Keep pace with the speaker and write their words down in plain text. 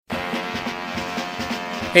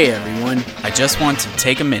Hey everyone, I just want to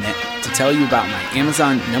take a minute to tell you about my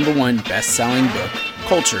Amazon #1 best-selling book,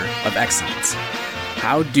 Culture of Excellence.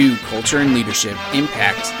 How do culture and leadership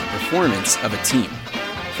impact the performance of a team?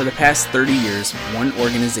 For the past 30 years, one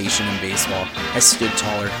organization in baseball has stood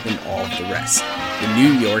taller than all of the rest, the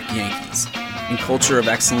New York Yankees. In Culture of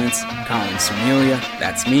Excellence, Colin Cernelia,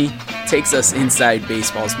 that's me, takes us inside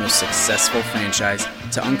baseball's most successful franchise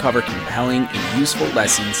to uncover compelling and useful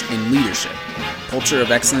lessons in leadership. Culture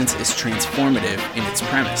of Excellence is transformative in its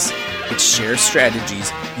premise. It shares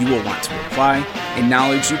strategies you will want to apply and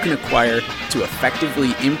knowledge you can acquire to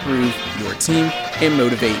effectively improve your team and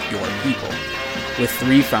motivate your people. With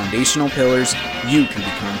 3 foundational pillars, you can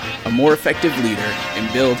become a more effective leader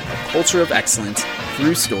and build a culture of excellence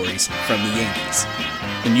through stories from the Yankees.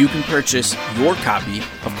 And you can purchase your copy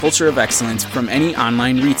of Culture of Excellence from any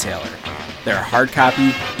online retailer. There are hard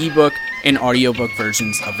copy, ebook, and audiobook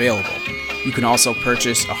versions available. You can also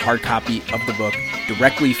purchase a hard copy of the book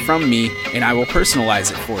directly from me, and I will personalize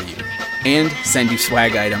it for you and send you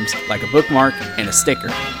swag items like a bookmark and a sticker.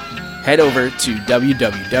 Head over to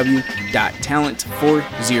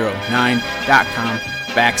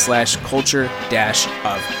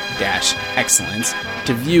www.talent409.com/culture-of-excellence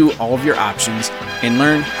to view all of your options and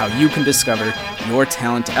learn how you can discover your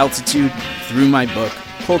talent altitude through my book,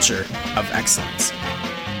 Culture of Excellence.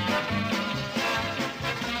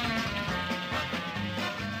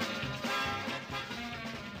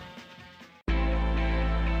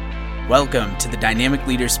 Welcome to the Dynamic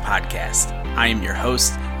Leaders Podcast. I am your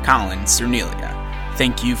host, Colin Cernelia.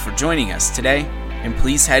 Thank you for joining us today, and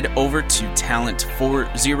please head over to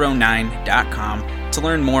talent409.com to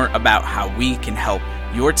learn more about how we can help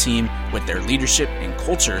your team with their leadership and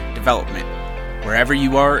culture development. Wherever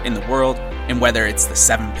you are in the world, and whether it's the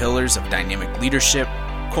 7 pillars of dynamic leadership,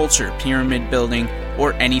 culture pyramid building,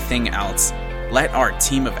 or anything else, let our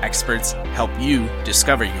team of experts help you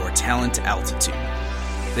discover your talent altitude.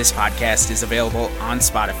 This podcast is available on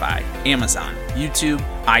Spotify, Amazon, YouTube,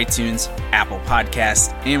 iTunes, Apple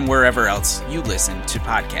Podcasts, and wherever else you listen to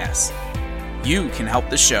podcasts. You can help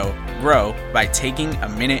the show grow by taking a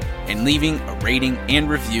minute and leaving a rating and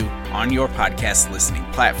review on your podcast listening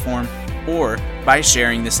platform, or by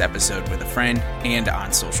sharing this episode with a friend and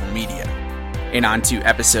on social media. And on to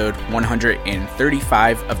episode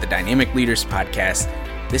 135 of the Dynamic Leaders Podcast.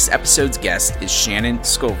 This episode's guest is Shannon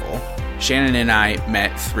Scoville. Shannon and I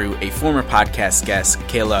met through a former podcast guest,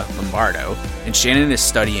 Kayla Lombardo, and Shannon is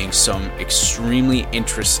studying some extremely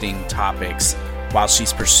interesting topics while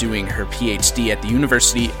she's pursuing her PhD at the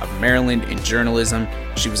University of Maryland in journalism.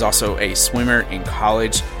 She was also a swimmer in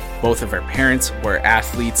college. Both of her parents were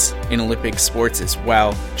athletes in Olympic sports as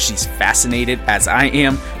well. She's fascinated, as I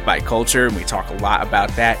am, by culture, and we talk a lot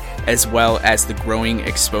about that, as well as the growing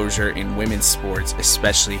exposure in women's sports,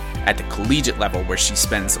 especially at the collegiate level, where she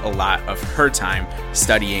spends a lot of her time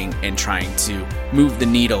studying and trying to move the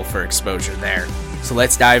needle for exposure there. So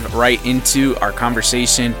let's dive right into our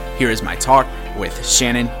conversation. Here is my talk with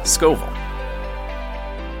Shannon Scoville.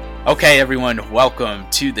 Okay, everyone, welcome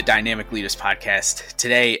to the Dynamic Leaders Podcast.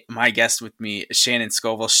 Today, my guest with me is Shannon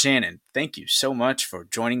Scoville. Shannon, thank you so much for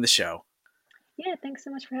joining the show. Yeah, thanks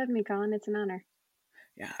so much for having me, Colin. It's an honor.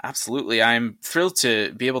 Yeah, absolutely. I'm thrilled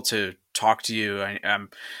to be able to talk to you.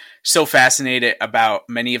 I'm so fascinated about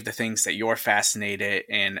many of the things that you're fascinated,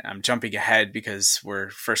 and I'm jumping ahead because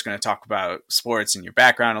we're first going to talk about sports and your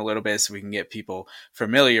background a little bit so we can get people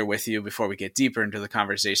familiar with you before we get deeper into the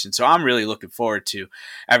conversation. So I'm really looking forward to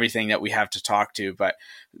everything that we have to talk to, but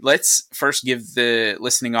let's first give the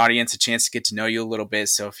listening audience a chance to get to know you a little bit.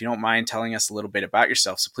 So if you don't mind telling us a little bit about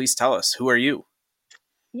yourself, so please tell us, who are you?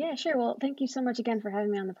 Yeah, sure. Well, thank you so much again for having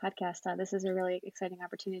me on the podcast. This is a really exciting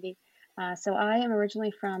opportunity. So I am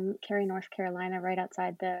originally from Cary, North Carolina, right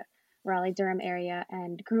outside the Raleigh-Durham area,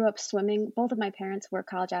 and grew up swimming. Both of my parents were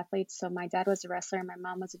college athletes. So my dad was a wrestler and my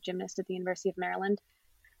mom was a gymnast at the University of Maryland.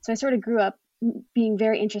 So I sort of grew up being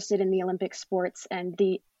very interested in the Olympic sports and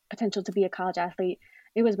the potential to be a college athlete.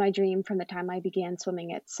 It was my dream from the time I began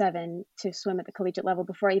swimming at 7 to swim at the collegiate level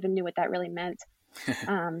before I even knew what that really meant.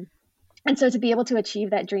 And so to be able to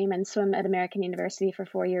achieve that dream and swim at American University for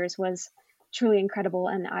 4 years was truly incredible.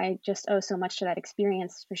 And I just owe so much to that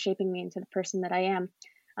experience for shaping me into the person that I am.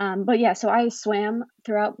 But yeah, so I swam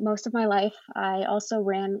throughout most of my life. I also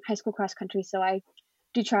ran high school cross country. So I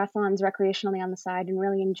do triathlons recreationally on the side and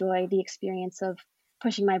really enjoy the experience of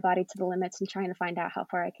pushing my body to the limits and trying to find out how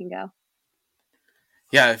far I can go.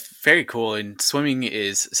 Yeah, very cool. And swimming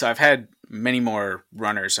is, so I've had many more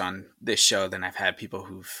runners on this show than I've had people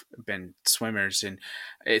who've been swimmers. And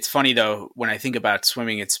it's funny though, when I think about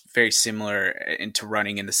swimming, it's very similar into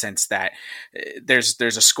running in the sense that there's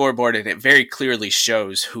a scoreboard and it very clearly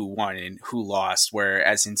shows who won and who lost.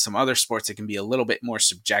 Whereas in some other sports, it can be a little bit more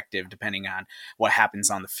subjective depending on what happens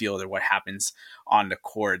on the field or what happens on the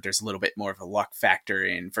court. There's a little bit more of a luck factor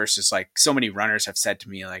in, versus like so many runners have said to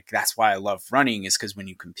me, like, that's why I love running, is because when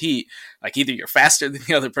you compete, like either you're faster than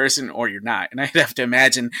the other person or you're not. And I'd have to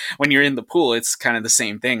imagine when you're in the pool, it's kind of the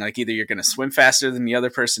same thing. Like either you're going to swim faster than the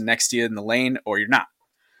other person next to you in the lane or you're not.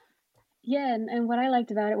 Yeah, and what I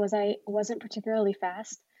liked about it was I wasn't particularly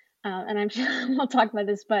fast. And I'm sure we'll talk about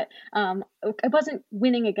this, but I wasn't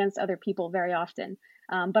winning against other people very often.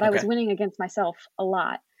 But I was Okay. winning against myself a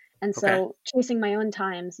lot. And Okay. so chasing my own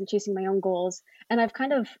times and chasing my own goals. And I've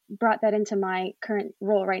kind of brought that into my current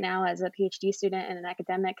role right now as a PhD student and an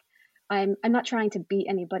academic. I'm not trying to beat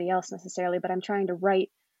anybody else necessarily, but I'm trying to write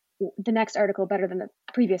the next article better than the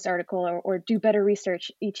previous article, or do better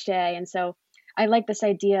research each day. And so I like this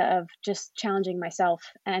idea of just challenging myself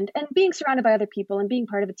and being surrounded by other people and being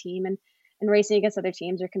part of a team and racing against other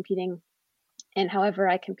teams or competing in however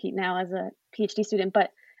I compete now as a PhD student,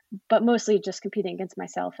 but mostly just competing against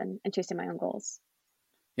myself and chasing my own goals.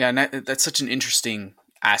 Yeah, and that's such an interesting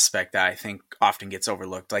aspect that I think often gets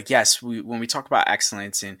overlooked. Like, yes, when we talk about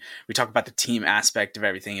excellence and we talk about the team aspect of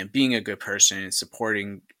everything and being a good person and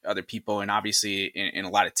supporting other people, and obviously in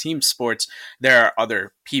a lot of team sports, there are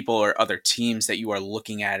other people or other teams that you are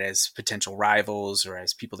looking at as potential rivals or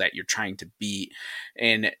as people that you're trying to beat.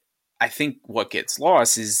 And I think what gets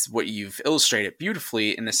lost is what you've illustrated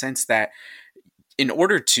beautifully, in the sense that in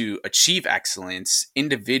order to achieve excellence,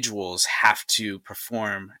 individuals have to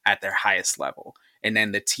perform at their highest level. And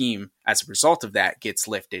then the team, as a result of that, gets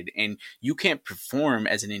lifted. And you can't perform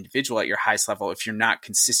as an individual at your highest level if you're not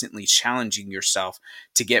consistently challenging yourself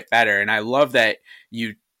to get better. And I love that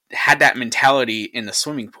you had that mentality in the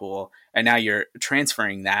swimming pool, and now you're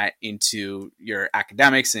transferring that into your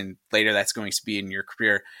academics, and later that's going to be in your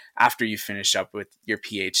career after you finish up with your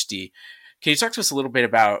PhD. Can you talk to us a little bit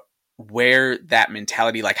about where that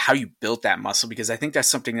mentality, like how you built that muscle? Because I think that's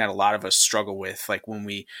something that a lot of us struggle with. Like when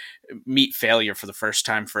we meet failure for the first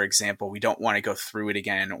time, for example, we don't want to go through it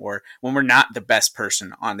again. Or when we're not the best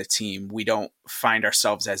person on the team, we don't find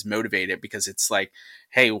ourselves as motivated, because it's like,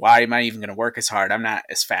 hey, why am I even going to work as hard? I'm not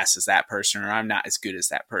as fast as that person, or I'm not as good as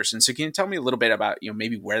that person. So can you tell me a little bit about,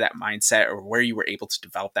 maybe where that mindset, or where you were able to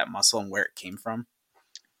develop that muscle and where it came from?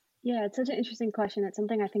 Yeah, it's such an interesting question. It's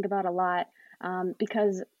something I think about a lot,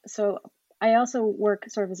 because I also work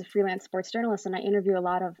sort of as a freelance sports journalist, and I interview a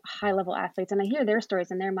lot of high level athletes, and I hear their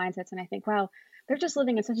stories and their mindsets, and I think, wow, they're just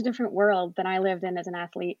living in such a different world than I lived in as an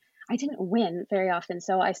athlete. I didn't win very often,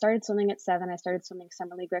 so I started swimming at 7. I started swimming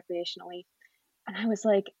summer league recreationally, and I was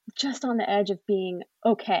like just on the edge of being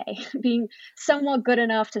okay, being somewhat good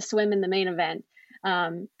enough to swim in the main event.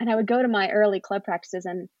 And I would go to my early club practices,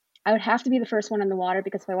 and I would have to be the first one in the water,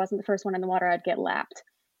 because if I wasn't the first one in the water, I'd get lapped.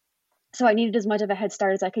 So I needed as much of a head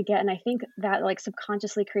start as I could get. And I think that like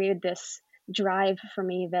subconsciously created this drive for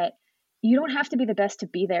me that you don't have to be the best to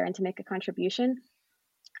be there and to make a contribution.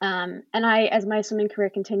 And as my swimming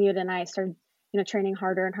career continued and I started, training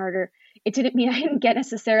harder and harder, it didn't mean I didn't get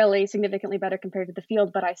necessarily significantly better compared to the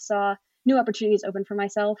field, but I saw new opportunities open for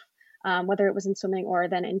myself, whether it was in swimming or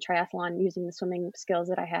then in triathlon, using the swimming skills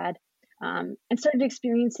that I had, and started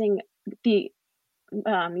experiencing the,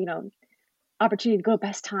 opportunity to go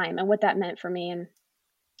best time and what that meant for me.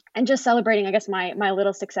 And just celebrating, I guess, my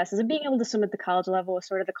little successes, and being able to swim at the college level was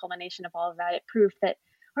sort of the culmination of all of that. It proved that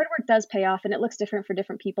hard work does pay off, and it looks different for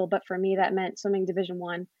different people. But for me, that meant swimming Division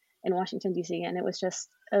I in Washington, D.C., and it was just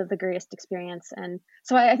the greatest experience. And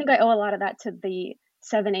so I think I owe a lot of that to the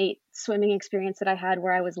 7-8 swimming experience that I had,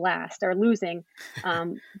 where I was last or losing,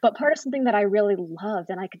 but part of something that I really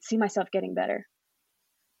loved, and I could see myself getting better.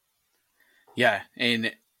 Yeah.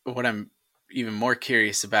 And what I'm even more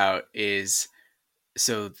curious about is,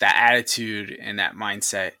 so that attitude and that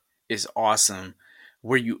mindset is awesome.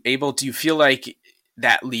 Do you feel like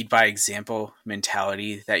that lead by example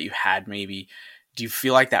mentality that you had, maybe, do you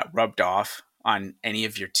feel like that rubbed off on any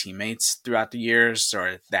of your teammates throughout the years,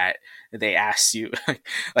 or that they asked you?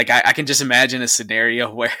 Like I can just imagine a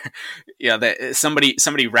scenario where that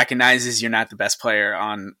somebody recognizes you're not the best player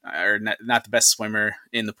on, or not the best swimmer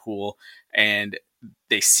in the pool, and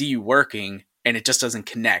they see you working and it just doesn't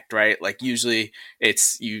connect, right? Like usually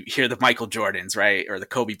it's, you hear the Michael Jordans, right? Or the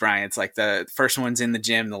Kobe Bryants, like the first one's in the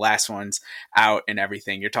gym, the last one's out and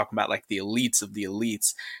everything. You're talking about like the elites of the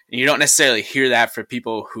elites. And you don't necessarily hear that for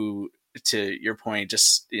people who, to your point,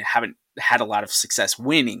 just haven't had a lot of success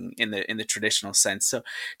winning in the traditional sense. So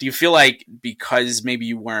do you feel like because maybe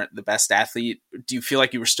you weren't the best athlete, do you feel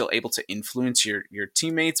like you were still able to influence your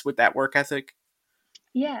teammates with that work ethic?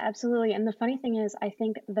 Yeah, absolutely. And the funny thing is, I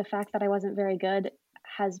think the fact that I wasn't very good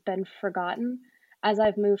has been forgotten as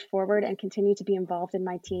I've moved forward and continue to be involved in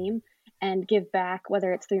my team and give back,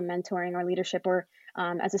 whether it's through mentoring or leadership or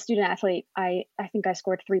as a student athlete, I think I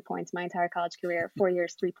scored 3 points my entire college career, 4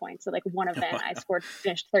 years, 3 points. So like one event, I scored,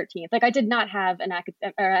 finished 13th. Like I did not have an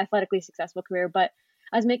or athletically successful career, but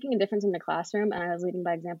I was making a difference in the classroom and I was leading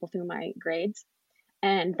by example through my grades.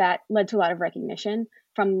 And that led to a lot of recognition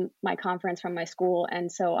from my conference, from my school.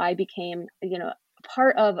 And so I became,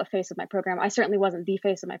 part of a face of my program. I certainly wasn't the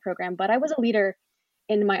face of my program, but I was a leader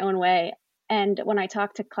in my own way. And when I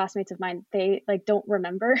talk to classmates of mine, they like don't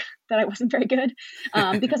remember that I wasn't very good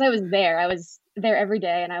because I was there. I was there every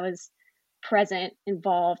day and I was present,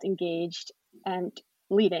 involved, engaged, and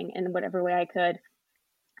leading in whatever way I could.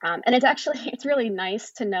 And it's really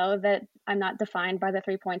nice to know that I'm not defined by the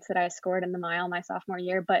 3 points that I scored in the mile my sophomore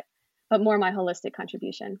year, but more my holistic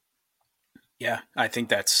contribution. Yeah, I think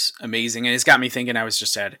that's amazing. And it's got me thinking. I was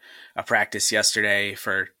just at a practice yesterday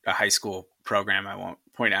for a high school program. I won't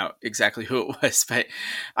point out exactly who it was, but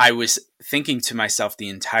I was thinking to myself the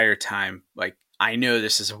entire time, like, I know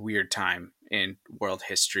this is a weird time in world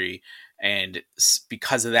history. And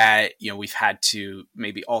because of that, we've had to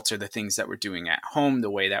maybe alter the things that we're doing at home,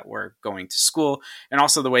 the way that we're going to school, and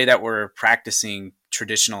also the way that we're practicing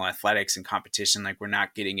traditional athletics and competition. Like we're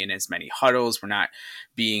not getting in as many huddles. We're not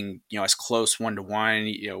being, as close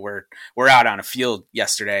 1-to-1. We're out on a field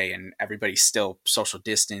yesterday and everybody's still social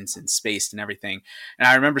distance and spaced and everything. And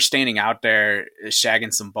I remember standing out there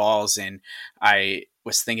shagging some balls and I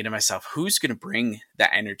was thinking to myself, who's going to bring that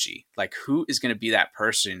energy? Like who is going to be that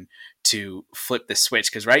person to flip the switch?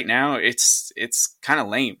 Because right now it's kind of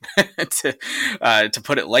lame to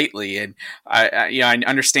put it lightly. And I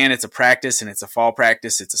understand it's a practice and it's a fall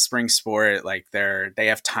practice, it's a spring sport. Like they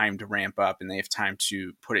have time to ramp up and they have time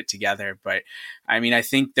to put it together. But I mean, I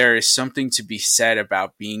think there is something to be said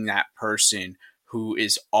about being that person who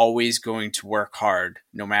is always going to work hard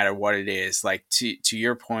no matter what it is. Like to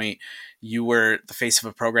your point, you were the face of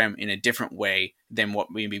a program in a different way than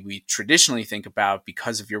what maybe we traditionally think about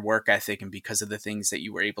because of your work ethic and because of the things that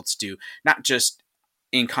you were able to do, not just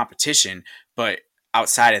in competition, but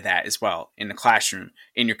outside of that as well, in the classroom,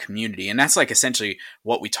 in your community. And that's like essentially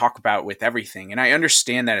what we talk about with everything. And I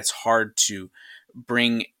understand that it's hard to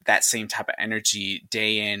bring that same type of energy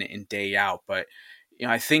day in and day out. But,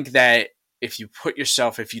 I think that if you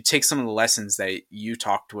take some of the lessons that you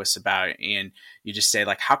talk to us about and you just say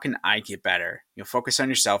like, how can I get better? Focus on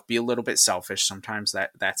yourself, be a little bit selfish. Sometimes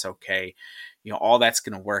that's okay. All that's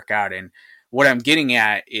going to work out. And what I'm getting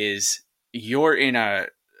at is you're in a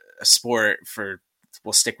sport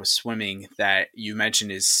we'll stick with swimming that you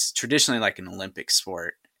mentioned is traditionally like an Olympic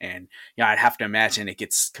sport. And, I'd have to imagine it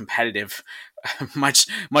gets competitive much,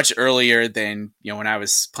 much earlier than, when I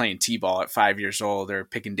was playing T-ball at 5 years old or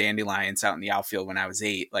picking dandelions out in the outfield when I was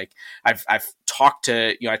 8. Like I've talked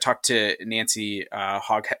to, I talked to Nancy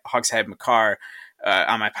Hogshead McCarr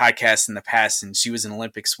on my podcast in the past, and she was an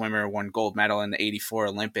Olympic swimmer, won gold medal in the '84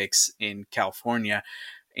 Olympics in California.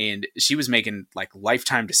 And she was making like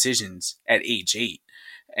lifetime decisions at age 8.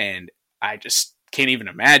 And I just can't even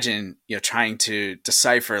imagine, trying to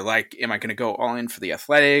decipher, like, am I going to go all in for the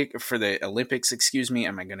Olympics,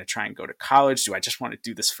 Am I going to try and go to college? Do I just want to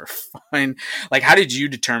do this for fun? Like, how did you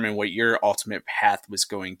determine what your ultimate path was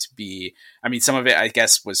going to be? I mean, some of it, I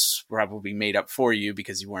guess, was probably made up for you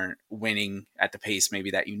because you weren't winning at the pace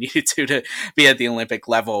maybe that you needed to be at the Olympic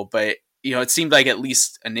level. But it seemed like at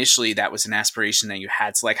least initially that was an aspiration that you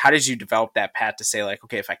had. So like, how did you develop that path to say like,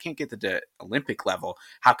 okay, if I can't get to the Olympic level,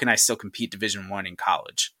 how can I still compete Division I in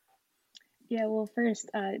college? Yeah, well,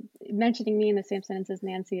 first, mentioning me in the same sentence as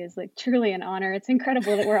Nancy is like truly an honor. It's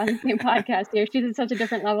incredible that we're on the same podcast here. She's at such a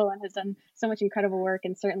different level and has done so much incredible work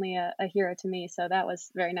and certainly a hero to me. So that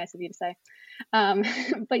was very nice of you to say.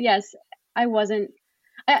 But yes, I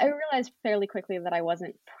realized fairly quickly that I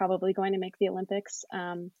wasn't probably going to make the Olympics.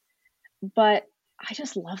 But I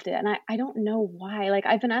just loved it. And I don't know why. Like,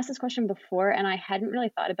 I've been asked this question before and I hadn't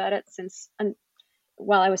really thought about it since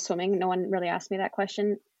while I was swimming. No one really asked me that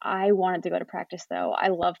question. I wanted to go to practice though. I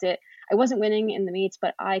loved it. I wasn't winning in the meets,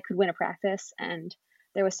 but I could win a practice. And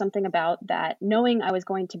there was something about that, knowing I was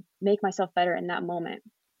going to make myself better in that moment.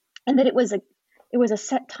 And that it was a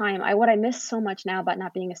set time. What I miss so much now about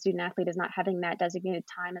not being a student athlete is not having that designated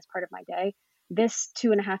time as part of my day. This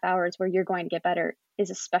 2.5 hours where you're going to get better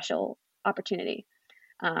is a special opportunity.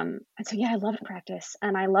 And so, yeah, I loved practice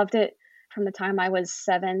and I loved it from the time I was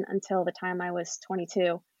 7 until the time I was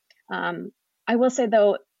 22. I will say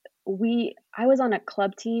though, I was on a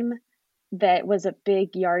club team that was a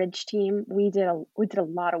big yardage team. We did a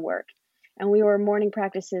lot of work, and we were morning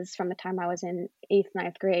practices from the time I was in 8th,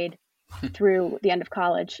 ninth grade through the end of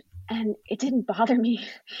college. And it didn't bother me.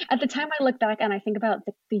 At the time I look back and I think about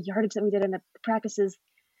the yardage that we did in the practices,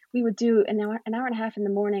 we would do an hour and a half in the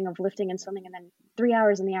morning of lifting and swimming, and then 3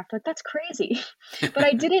 hours in the afternoon. That's crazy. But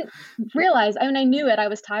I didn't realize, I mean, I knew it, I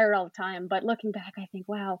was tired all the time, but looking back, I think,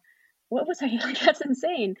 wow, what was I like? That's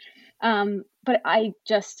insane. But I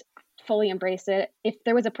just fully embraced it. If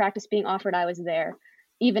there was a practice being offered, I was there.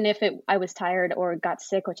 Even if I was tired or got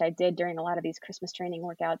sick, which I did during a lot of these Christmas training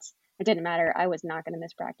workouts, it didn't matter. I was not going to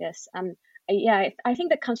miss practice. I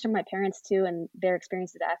think that comes from my parents too and their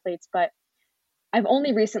experience as athletes. But I've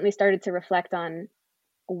only recently started to reflect on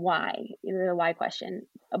why, the why question.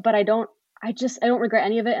 But I don't regret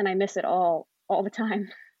any of it, and I miss it all the time.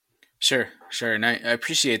 Sure. And I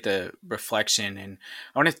appreciate the reflection. And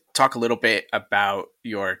I want to talk a little bit about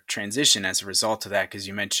your transition as a result of that, because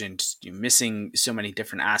you mentioned you missing so many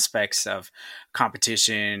different aspects of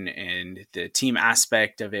competition and the team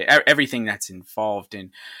aspect of it, everything that's involved. And,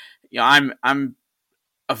 I'm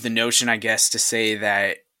of the notion, I guess, to say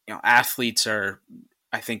that, athletes are,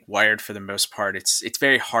 I think, wired for the most part. It's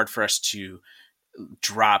very hard for us to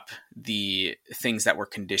drop the things that we're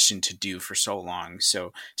conditioned to do for so long.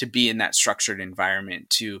 So to be in that structured environment,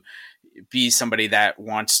 to be somebody that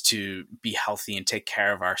wants to be healthy and take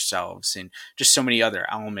care of ourselves and just so many other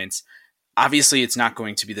elements. Obviously, it's not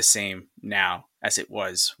going to be the same now as it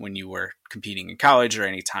was when you were competing in college or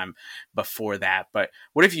any time before that. But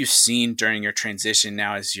what have you seen during your transition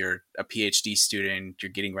now as you're a PhD student,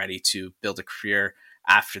 you're getting ready to build a career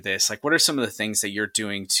after this? Like, what are some of the things that you're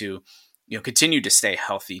doing to continue to stay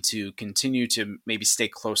healthy, to continue to maybe stay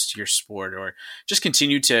close to your sport, or just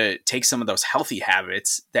continue to take some of those healthy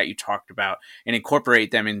habits that you talked about and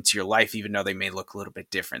incorporate them into your life, even though they may look a little bit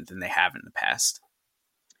different than they have in the past?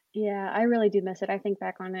 Yeah, I really do miss it. I think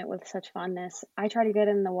back on it with such fondness. I try to get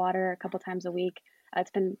in the water a couple times a week.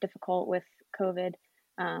 It's been difficult with COVID.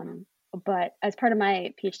 But as part of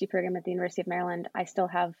my PhD program at the University of Maryland, I still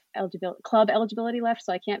have club eligibility left.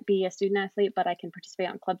 So I can't be a student athlete, but I can participate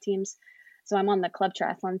on club teams. So I'm on the club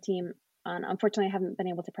triathlon team. Unfortunately, I haven't been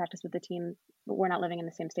able to practice with the team. We're not living in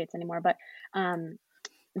the same states anymore. But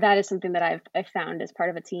that is something that I've found as part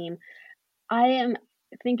of a team. I am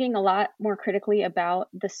thinking a lot more critically about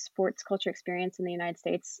the sports culture experience in the United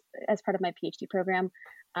States as part of my PhD program.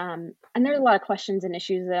 And there's a lot of questions and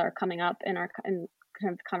issues that are coming up in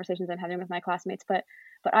kind of conversations I'm having with my classmates. But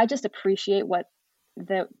I just appreciate what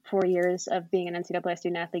the 4 years of being an NCAA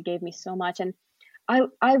student athlete gave me so much. And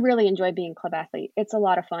I really enjoy being a club athlete. It's a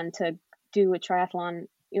lot of fun to do a triathlon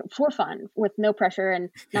for fun with no pressure and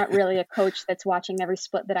not really a coach that's watching every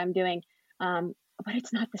split that I'm doing. But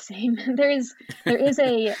it's not the same. There is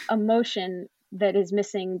a emotion that is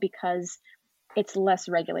missing because it's less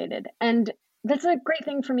regulated. And that's a great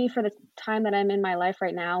thing for me for the time that I'm in my life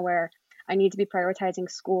right now, where I need to be prioritizing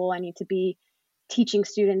school. I need to be teaching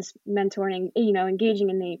students, mentoring, engaging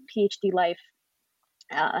in the PhD life,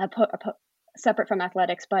 separate from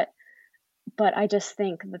athletics. But I just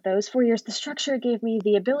think that those 4 years, the structure gave me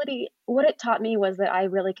the ability. What it taught me was that I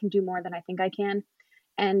really can do more than I think I can.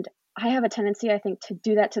 And I have a tendency, I think, to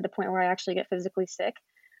do that to the point where I actually get physically sick.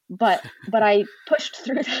 But I pushed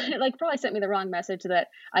through that. Like, probably sent me the wrong message that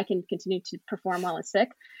I can continue to perform while I'm sick.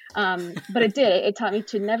 But it did. It taught me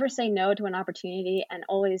to never say no to an opportunity and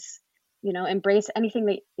always, embrace anything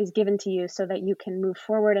that is given to you so that you can move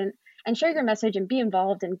forward and share your message and be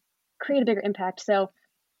involved and create a bigger impact. So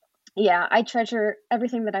yeah, I treasure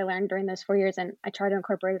everything that I learned during those 4 years, and I try to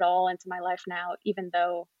incorporate it all into my life now, even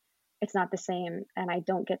though it's not the same, and I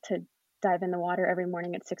don't get to dive in the water every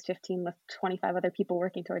morning at 6:15 with 25 other people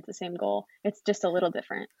working towards the same goal. It's just a little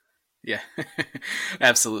different. Yeah,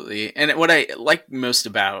 absolutely. And what I like most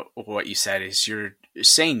about what you said is you're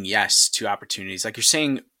saying yes to opportunities. Like, you're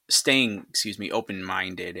staying,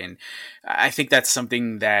 open-minded. And I think that's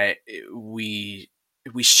something that we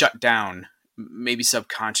shut down, maybe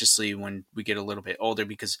subconsciously, when we get a little bit older,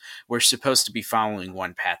 because we're supposed to be following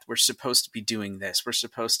one path. We're supposed to be doing this. We're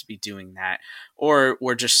supposed to be doing that. Or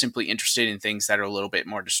we're just simply interested in things that are a little bit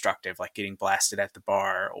more destructive, like getting blasted at the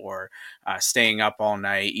bar, or staying up all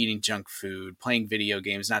night, eating junk food, playing video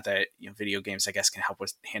games. Not that video games, I guess, can help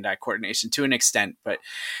with hand-eye coordination to an extent, but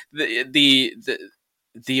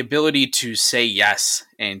the ability to say yes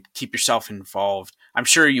and keep yourself involved. I'm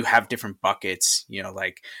sure you have different buckets,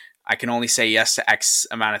 like, I can only say yes to X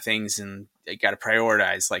amount of things, and I got to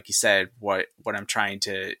prioritize, like you said, what I'm trying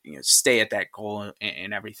to, stay at that goal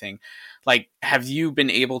and everything. Like, have you been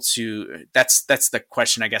able to, that's the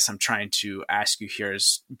question I guess I'm trying to ask you here,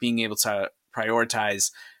 is being able to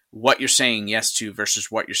prioritize what you're saying yes to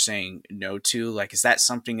versus what you're saying no to. Like, is that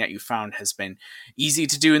something that you found has been easy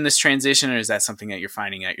to do in this transition, or is that something that you're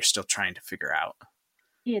finding that you're still trying to figure out?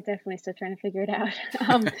 Yeah, definitely still trying to figure it out.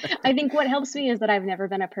 I think what helps me is that I've never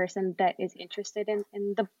been a person that is interested in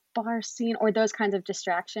the bar scene or those kinds of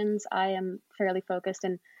distractions. I am fairly focused,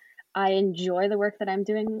 and I enjoy the work that I'm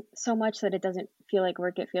doing so much that it doesn't feel like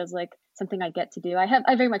work. It feels like something I get to do.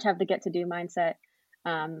 I very much have the get to do mindset.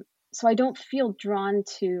 So I don't feel drawn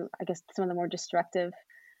to, I guess, some of the more destructive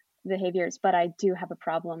behaviors, but I do have a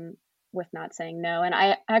problem with not saying no. And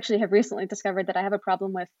I actually have recently discovered that I have a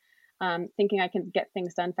problem with thinking I can get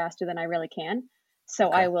things done faster than I really can. So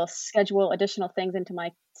Okay. I will schedule additional things into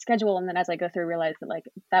my schedule, and then as I go through, realize that like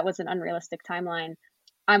that was an unrealistic timeline.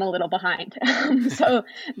 I'm a little behind. So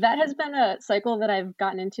that has been a cycle that I've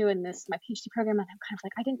gotten into in this my PhD program, and I'm kind of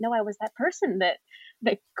like, I didn't know I was that person that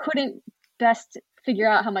couldn't best figure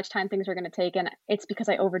out how much time things are going to take, and it's because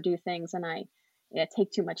I overdo things and I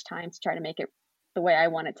take too much time to try to make it the way I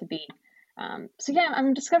want it to be. So yeah,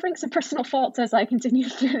 I'm discovering some personal faults as I continue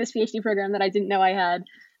through this PhD program that I didn't know I had.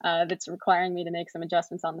 That's requiring me to make some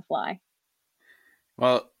adjustments on the fly.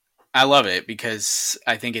 Well, I love it because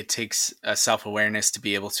I think it takes a self-awareness to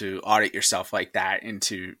be able to audit yourself like that and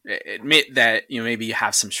to admit that, maybe you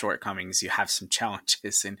have some shortcomings, you have some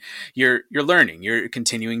challenges, and you're learning, you're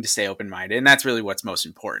continuing to stay open-minded. And that's really what's most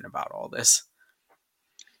important about all this.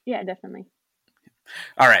 Yeah, definitely.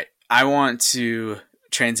 All right. I want to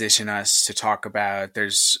transition us to talk about,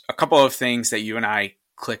 there's a couple of things that you and I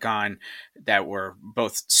click on that we're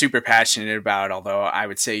both super passionate about, although I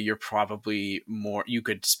would say you're probably more, you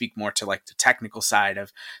could speak more to like the technical side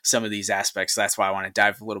of some of these aspects. So that's why I want to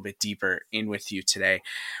dive a little bit deeper in with you today.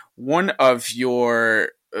 One of your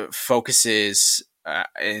focuses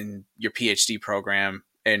in your PhD program,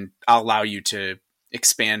 and I'll allow you to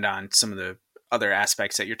expand on some of the other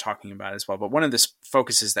aspects that you're talking about as well, but one of the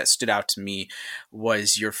focuses that stood out to me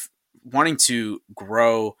was you're wanting to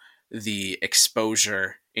grow the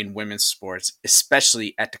exposure in women's sports,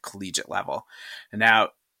 especially at the collegiate level. And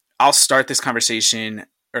now I'll start this conversation,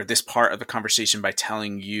 or this part of the conversation, by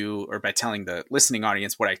telling you, or by telling the listening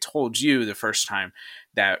audience, what I told you the first time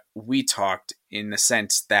that we talked, in the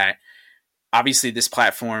sense that obviously this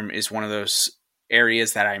platform is one of those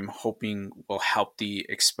areas that I'm hoping will help the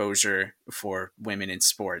exposure for women in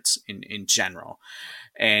sports in general.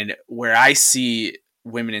 And where I see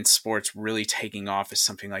women in sports really taking off is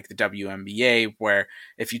something like the WNBA, where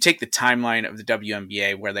if you take the timeline of the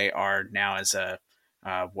WNBA, where they are now as a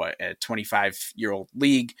 25-year-old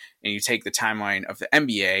league, and you take the timeline of the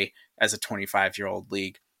NBA as a 25-year-old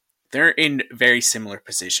league, they're in very similar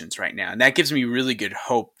positions right now. And that gives me really good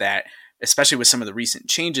hope that, especially with some of the recent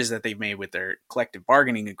changes that they've made with their collective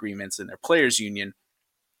bargaining agreements and their players union,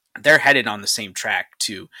 they're headed on the same track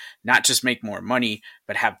to not just make more money,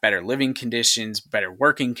 but have better living conditions, better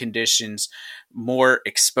working conditions, more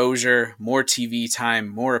exposure, more TV time,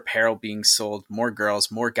 more apparel being sold, more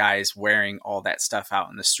girls, more guys wearing all that stuff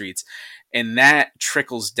out in the streets. And that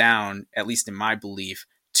trickles down, at least in my belief,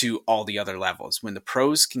 to all the other levels. When the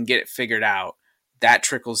pros can get it figured out, that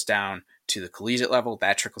trickles down to the collegiate level,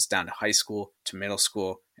 that trickles down to high school, to middle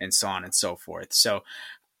school, and so on and so forth. So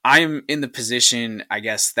I'm in the position, I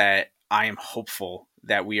guess, that I am hopeful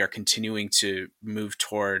that we are continuing to move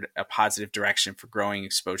toward a positive direction for growing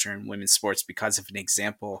exposure in women's sports because of an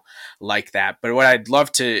example like that. But what I'd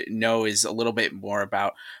love to know is a little bit more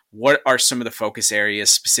about what are some of the focus areas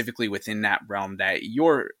specifically within that realm that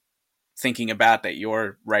you're thinking about, that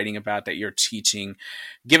you're writing about, that you're teaching.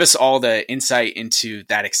 Give us all the insight into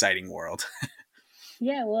that exciting world.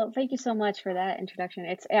 Yeah, well, thank you so much for that introduction.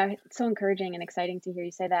 It's so encouraging and exciting to hear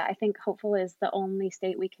you say that. I think hopeful is the only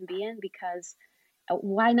state we can be in because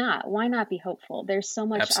why not? Why not be hopeful? There's so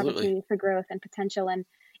much Absolutely. opportunity for growth and potential, and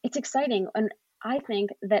it's exciting. And I think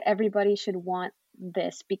that everybody should want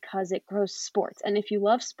this because it grows sports. And if you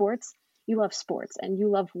love sports, you love sports and you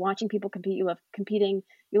love watching people compete, you love competing,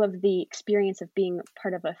 you love the experience of being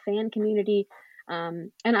part of a fan community. So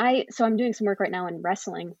I'm doing some work right now in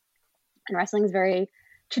wrestling, and wrestling is very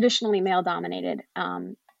traditionally male dominated.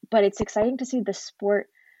 But it's exciting to see the sport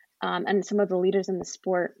and some of the leaders in the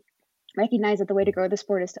sport recognize that the way to grow the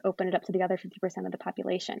sport is to open it up to the other 50% of the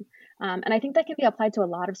population. And I think that can be applied to a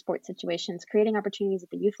lot of sports situations, creating opportunities at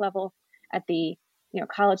the youth level, at the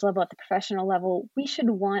college level, at the professional level. We should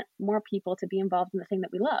want more people to be involved in the thing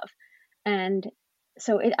that we love. And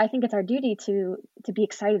I think it's our duty to be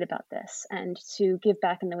excited about this and to give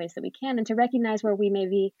back in the ways that we can, and to recognize where we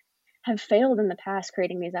maybe have failed in the past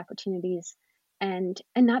creating these opportunities, and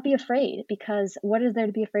not be afraid, because what is there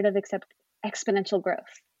to be afraid of except exponential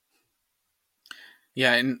growth?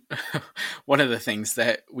 Yeah, and one of the things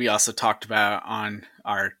that we also talked about on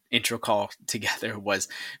our intro call together was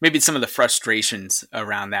maybe some of the frustrations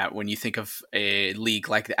around that when you think of a league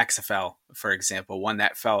like the XFL, for example, one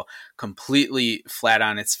that fell completely flat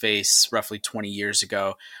on its face roughly 20 years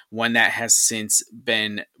ago, one that has since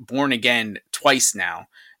been born again twice now.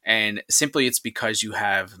 And simply it's because you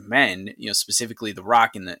have men, specifically The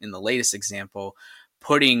Rock in the latest example,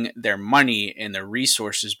 putting their money and their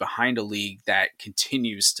resources behind a league that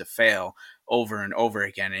continues to fail over and over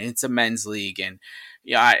again. And it's a men's league. And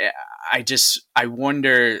I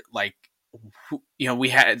wonder, like, we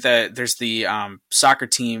had there's the soccer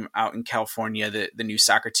team out in California, the new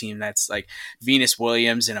soccer team that's like Venus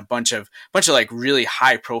Williams and a bunch of like really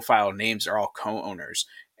high profile names are all co-owners.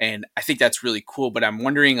 And I think that's really cool. But I'm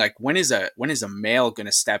wondering, like, when is a male going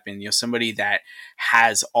to step in, somebody that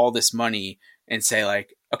has all this money and say,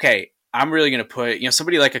 like, okay, I'm really going to put,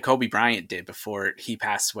 somebody like a Kobe Bryant did before he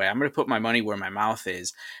passed away. I'm going to put my money where my mouth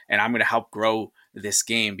is, and I'm going to help grow this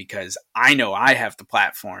game because I know I have the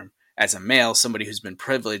platform as a male, somebody who's been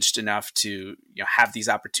privileged enough to, have these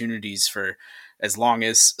opportunities for as long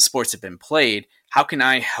as sports have been played. How can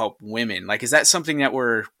I help women? Like, is that something that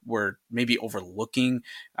we're maybe overlooking,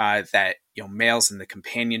 that, males and the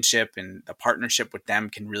companionship and the partnership with them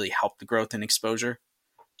can really help the growth and exposure?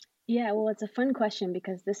 Yeah, well, it's a fun question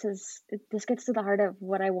because this gets to the heart of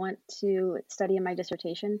what I want to study in my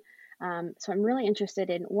dissertation. So I'm really interested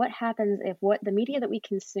in what happens if what the media that we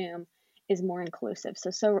consume is more inclusive.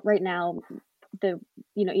 So right now, the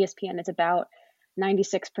ESPN is about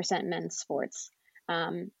 96% men's sports.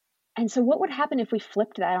 And so what would happen if we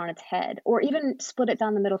flipped that on its head, or even split it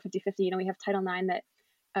down the middle 50-50? We have Title IX that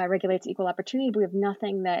regulates equal opportunity, but we have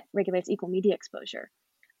nothing that regulates equal media exposure.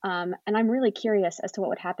 And I'm really curious as to what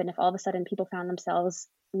would happen if all of a sudden people found themselves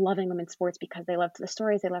loving women's sports because they loved the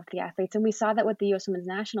stories, they loved the athletes. And we saw that with the U.S. women's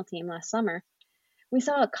national team last summer. We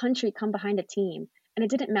saw a country come behind a team, and it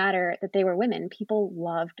didn't matter that they were women. People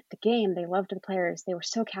loved the game. They loved the players. They were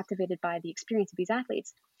so captivated by the experience of these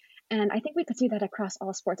athletes. And I think we could see that across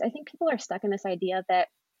all sports. I think people are stuck in this idea that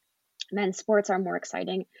men's sports are more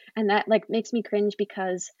exciting. And that makes me cringe,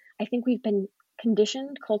 because I think we've been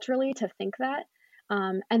conditioned culturally to think that.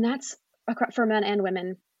 And that's for men and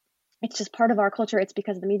women. It's just part of our culture. It's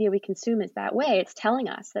because the media we consume is that way. It's telling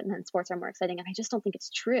us that men's sports are more exciting. And I just don't think it's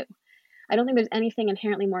true. I don't think there's anything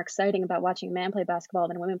inherently more exciting about watching a man play basketball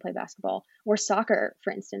than a women play basketball, or soccer,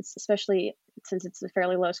 for instance, especially since it's a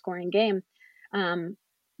fairly low scoring game.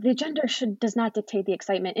 The gender does not dictate the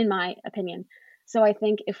excitement, in my opinion. So I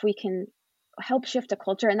think if we can help shift a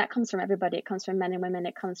culture, and that comes from everybody, it comes from men and women,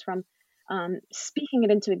 it comes from speaking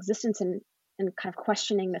it into existence, and kind of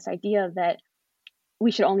questioning this idea that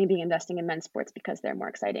we should only be investing in men's sports because they're more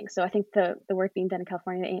exciting. So I think the work being done in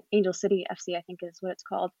California, Angel City FC, I think is what it's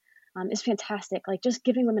called, is fantastic. Like, just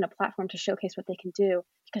giving women a platform to showcase what they can do,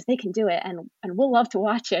 because they can do it, and we'll love to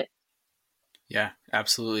watch it. Yeah,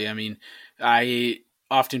 absolutely. I mean, I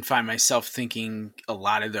often find myself thinking a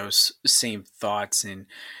lot of those same thoughts, and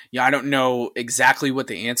I don't know exactly what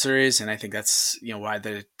the answer is, and I think that's why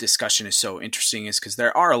the discussion is so interesting, is because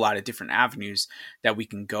there are a lot of different avenues that we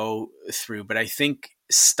can go through. But I think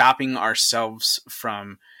stopping ourselves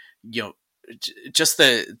from just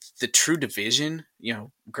the true division,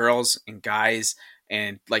 girls and guys,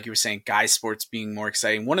 and like you were saying, guys sports being more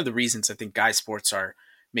exciting. One of the reasons I think guys sports are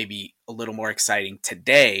maybe a little more exciting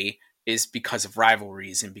today is because of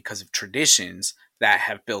rivalries and because of traditions that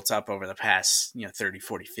have built up over the past 30,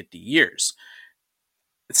 40, 50 years.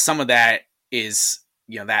 Some of that is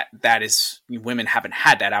that is, women haven't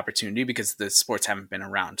had that opportunity because the sports haven't been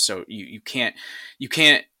around. So you can't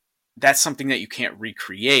that's something that you can't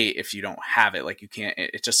recreate if you don't have it. Like,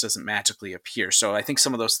 it just doesn't magically appear. So I think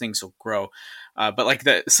some of those things will grow. But like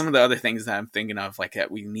some of the other things that I'm thinking of, like,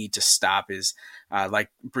 that we need to stop is like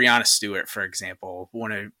Breanna Stewart, for example,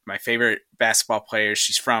 one of my favorite basketball players.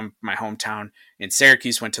 She's from my hometown in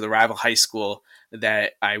Syracuse, went to the rival high school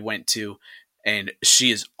that I went to, and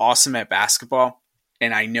she is awesome at basketball.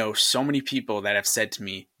 And I know so many people that have said to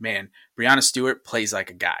me, man, Breanna Stewart plays like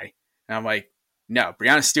a guy. And I'm like, no,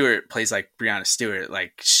 Breanna Stewart plays like Breanna Stewart.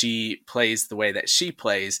 Like, she plays the way that she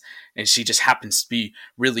plays, and she just happens to be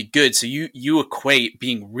really good. So you equate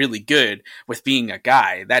being really good with being a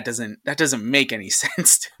guy. That doesn't make any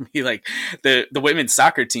sense to me. Like, the women's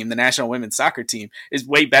soccer team, the national women's soccer team, is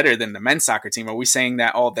way better than the men's soccer team. Are we saying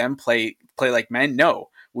that all of them play like men? No.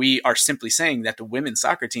 We are simply saying that the women's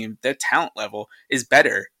soccer team, their talent level is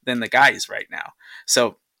better than the guys right now.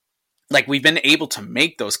 So, like, we've been able to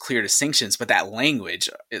make those clear distinctions, but that language,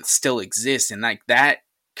 it still exists. And like, that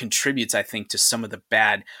contributes, I think, to some of the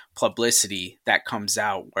bad publicity that comes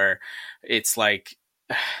out, where it's like,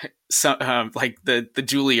 like the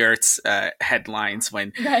Julie Ertz headlines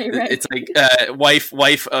when right. It's like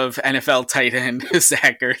wife of NFL tight end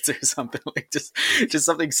Zach Ertz or something, like just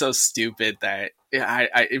something so stupid that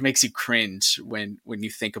it makes you cringe when you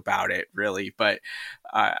think about it, really. But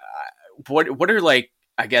what are, like,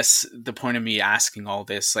 I guess the point of me asking all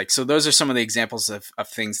this, like, so those are some of the examples of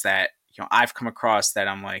things that, you know, I've come across that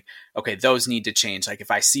I'm like, okay, those need to change. Like,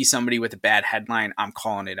 if I see somebody with a bad headline, I'm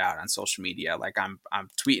calling it out on social media. Like, I'm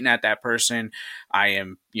tweeting at that person. I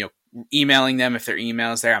am, you know, emailing them if their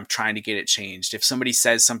email is there. I'm trying to get it changed. If somebody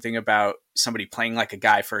says something about somebody playing like a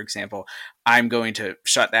guy, for example, I'm going to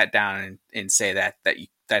shut that down and say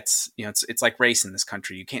that's, you know, it's like race in this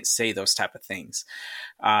country. You can't say those type of things.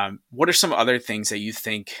 What are some other things that you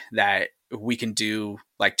think that we can do,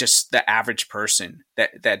 like just the average person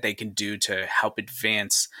that they can do to help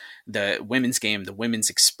advance the women's game, the women's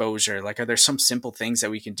exposure? Like, are there some simple things that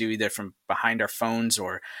we can do either from behind our phones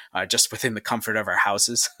or just within the comfort of our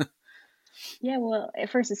houses? Yeah, well, at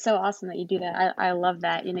first, it's so awesome that you do that. I love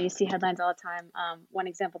that. You know, you see headlines all the time. One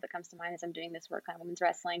example that comes to mind is I'm doing this work on women's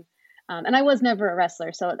wrestling. And I was never a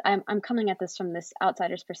wrestler, so I'm coming at this from this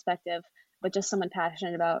outsider's perspective, but just someone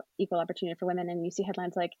passionate about equal opportunity for women. And you see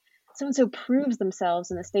headlines like, so-and-so proves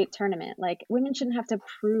themselves in the state tournament. Like, women shouldn't have to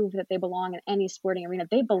prove that they belong in any sporting arena.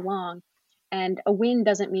 They belong. And a win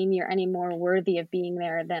doesn't mean you're any more worthy of being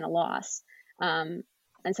there than a loss.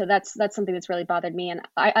 And so that's something that's really bothered me. And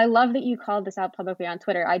I love that you called this out publicly on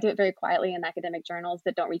Twitter. I do it very quietly in academic journals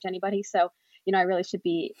that don't reach anybody. So, you know, I really should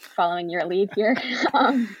be following your lead here.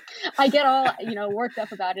 I get all, you know, worked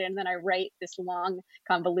up about it, and then I write this long,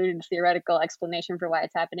 convoluted theoretical explanation for why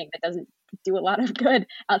it's happening that doesn't do a lot of good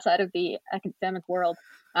outside of the academic world.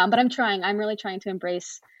 But I'm really trying to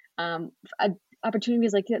embrace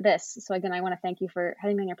opportunities like this. So again, I want to thank you for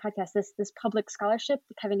having me on your podcast. This public scholarship,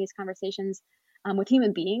 having these conversations with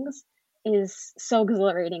human beings, is so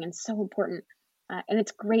exhilarating and so important. And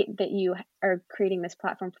it's great that you are creating this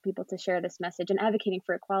platform for people to share this message and advocating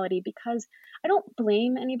for equality, because I don't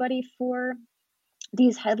blame anybody for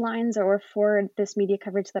these headlines or for this media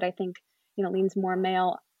coverage that I think, you know, leans more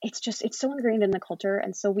male. It's so ingrained in the culture.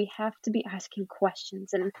 And so we have to be asking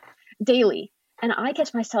questions and daily. And I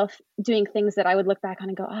catch myself doing things that I would look back on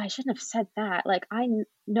and go, oh, I shouldn't have said that. Like, I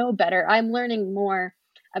know better. I'm learning more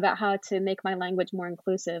about how to make my language more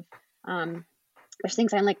inclusive. There's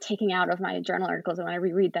things I'm like taking out of my journal articles, and when I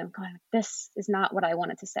reread them, going, this is not what I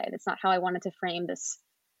wanted to say. That's not how I wanted to frame this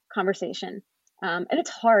conversation. And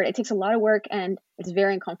it's hard. It takes a lot of work, and it's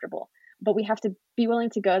very uncomfortable. But we have to be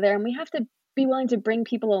willing to go there, and we have to be willing to bring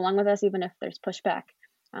people along with us, even if there's pushback.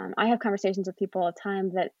 I have conversations with people all the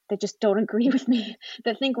time that just don't agree with me,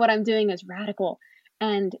 that think what I'm doing is radical,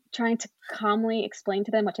 and trying to calmly explain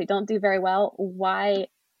to them, which I don't do very well, why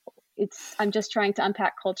I'm just trying to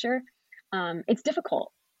unpack culture. It's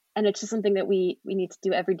difficult, and it's just something that we need to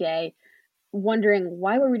do every day, wondering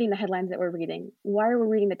why we're reading the headlines that we're reading, why are we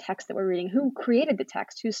reading the text that we're reading, who created the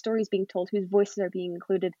text, whose story is being told, whose voices are being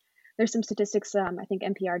included. There's some statistics, I think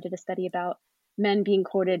NPR did a study about men being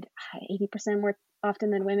quoted 80% more often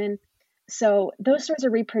than women. So those stories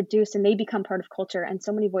are reproduced and they become part of culture, and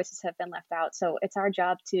so many voices have been left out. So it's our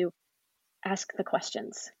job to ask the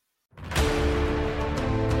questions.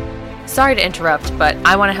 Sorry to interrupt, but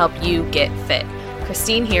I want to help you get fit.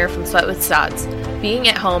 Christine here from Sweat with Sods. Being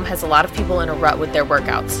at home has a lot of people in a rut with their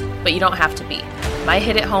workouts, but you don't have to be. My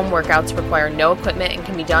HIIT at Home workouts require no equipment and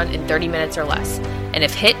can be done in 30 minutes or less. And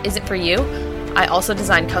if HIIT isn't for you, I also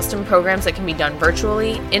design custom programs that can be done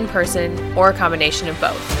virtually, in person, or a combination of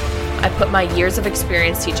both. I put my years of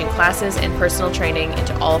experience teaching classes and personal training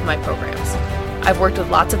into all of my programs. I've worked with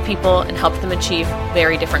lots of people and helped them achieve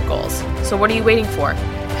very different goals. So what are you waiting for?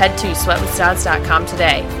 Head to sweatwithsods.com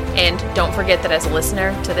today. And don't forget that as a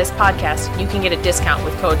listener to this podcast, you can get a discount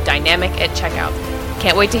with code DYNAMIC at checkout.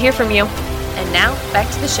 Can't wait to hear from you. And now,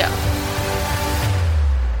 back to the show.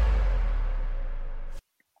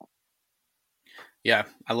 Yeah,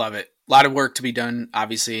 I love it. A lot of work to be done,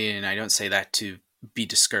 obviously, and I don't say that to be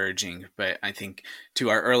discouraging. But I think to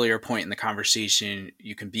our earlier point in the conversation,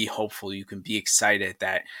 you can be hopeful, you can be excited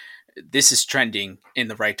that this is trending in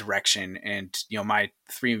the right direction. And, my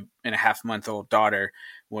 3.5-month-old daughter,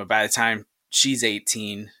 well, by the time she's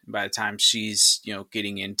 18, by the time she's,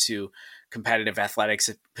 getting into competitive athletics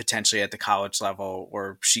potentially at the college level,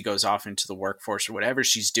 or she goes off into the workforce or whatever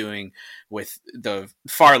she's doing with the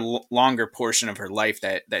far longer portion of her life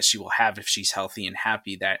that she will have if she's healthy and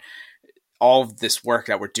happy, that all of this work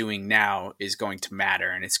that we're doing now is going to matter,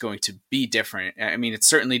 and it's going to be different. I mean, it's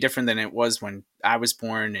certainly different than it was when I was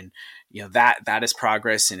born, and that is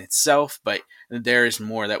progress in itself, but there is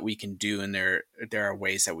more that we can do, and there are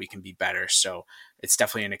ways that we can be better. So it's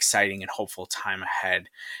definitely an exciting and hopeful time ahead.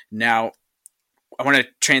 Now, I want to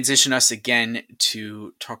transition us again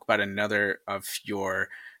to talk about another of your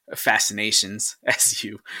fascinations, as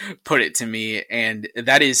you put it to me, and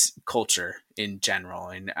that is culture in general.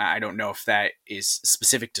 And I don't know if that is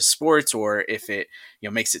specific to sports or if it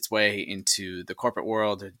makes its way into the corporate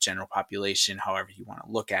world, the general population, however you want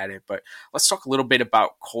to look at it. But let's talk a little bit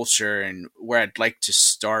about culture, and where I'd like to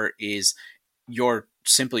start is your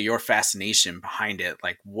fascination behind it.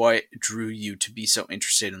 Like, what drew you to be so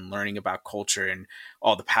interested in learning about culture and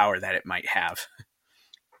all the power that it might have?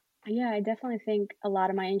 Yeah, I definitely think a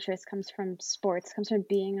lot of my interest comes from sports, comes from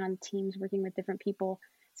being on teams, working with different people,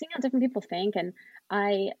 seeing how different people think. And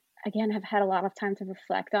I, again, have had a lot of time to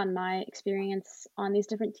reflect on my experience on these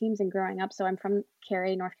different teams and growing up. So I'm from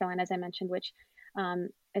Cary, North Carolina, as I mentioned, which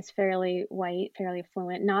is fairly white, fairly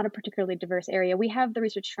affluent, not a particularly diverse area. We have the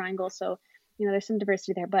Research Triangle, so there's some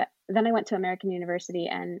diversity there. But then I went to American University,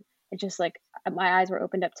 and it just my eyes were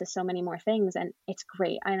opened up to so many more things, and it's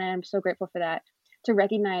great. And I'm so grateful for that, to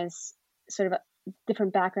recognize sort of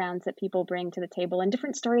different backgrounds that people bring to the table and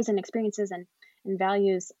different stories and experiences and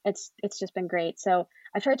values. It's just been great. So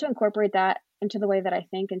I've tried to incorporate that into the way that I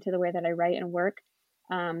think, into the way that I write and work.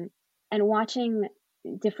 And watching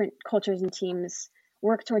different cultures and teams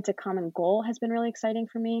work towards a common goal has been really exciting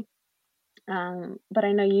for me. But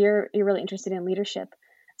I know you're really interested in leadership.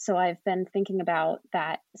 So I've been thinking about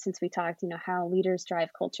that since we talked, how leaders drive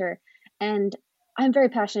culture. And I'm very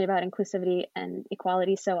passionate about inclusivity and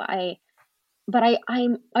equality. So I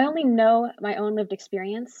only know my own lived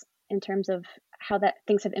experience in terms of how that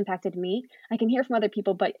things have impacted me. I can hear from other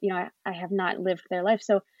people, but I have not lived their life.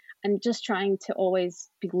 So I'm just trying to always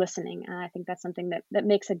be listening. And I think that's something that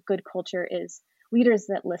makes a good culture, is leaders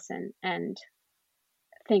that listen and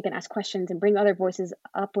think and ask questions and bring other voices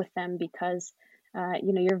up with them, because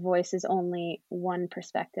your voice is only one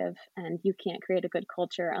perspective, and you can't create a good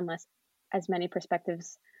culture unless as many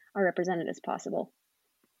perspectives are represented as possible.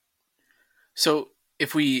 So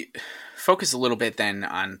if we focus a little bit then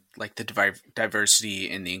on like the diversity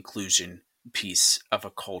and the inclusion piece of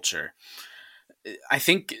a culture, I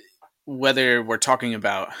think whether we're talking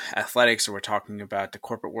about athletics or we're talking about the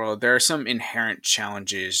corporate world, there are some inherent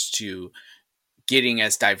challenges to getting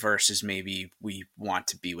as diverse as maybe we want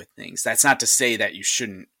to be with things. That's not to say that you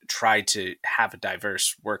shouldn't try to have a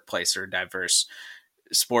diverse workplace or a diverse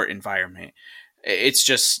sport environment. It's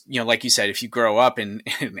just, like you said, if you grow up in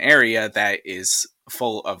an area that is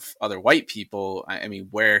full of other white people, I mean,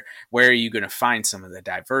 where are you going to find some of the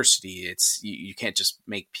diversity? It's you can't just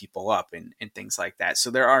make people up and things like that.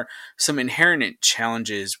 So there are some inherent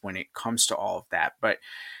challenges when it comes to all of that. But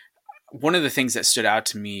one of the things that stood out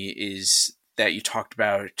to me is that you talked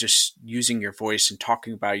about just using your voice and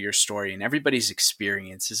talking about your story, and everybody's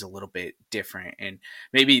experience is a little bit different. And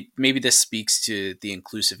maybe this speaks to the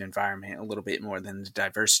inclusive environment a little bit more than the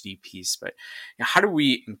diversity piece. But how do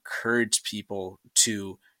we encourage people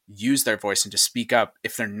to use their voice and to speak up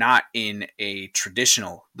if they're not in a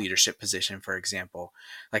traditional leadership position, for example?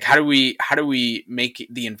 Like, how do we make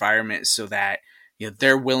the environment so that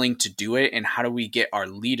they're willing to do it, and how do we get our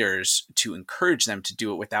leaders to encourage them to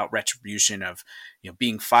do it without retribution of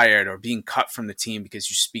being fired or being cut from the team because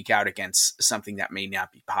you speak out against something that may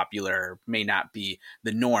not be popular or may not be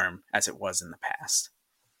the norm as it was in the past?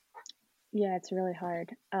 Yeah, it's really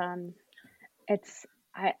hard. I'm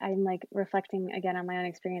like reflecting again on my own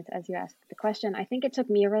experience as you asked the question. I think it took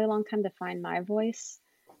me a really long time to find my voice,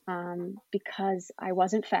 because I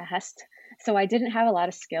wasn't fast. So I didn't have a lot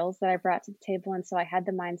of skills that I brought to the table. And so I had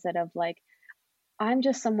the mindset of like, I'm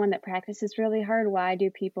just someone that practices really hard. Why do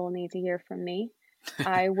people need to hear from me?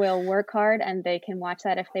 I will work hard, and they can watch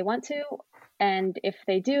that if they want to. And if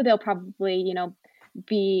they do, they'll probably,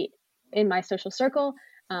 be in my social circle.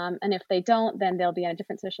 And if they don't, then they'll be in a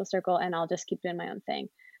different social circle, and I'll just keep doing my own thing.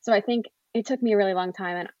 So I think it took me a really long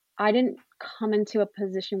time, and I didn't come into a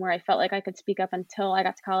position where I felt like I could speak up until I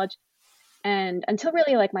got to college. And until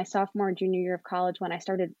really like my sophomore and junior year of college, when I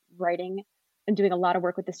started writing and doing a lot of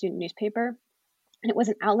work with the student newspaper, and it was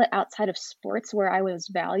an outlet outside of sports where I was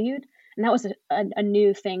valued. And that was a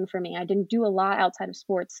new thing for me. I didn't do a lot outside of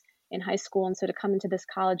sports in high school. And so to come into this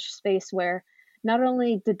college space where not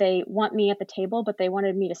only did they want me at the table, but they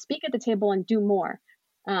wanted me to speak at the table and do more.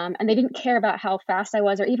 And they didn't care about how fast I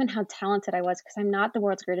was or even how talented I was, because I'm not the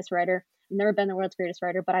world's greatest writer. I've never been the world's greatest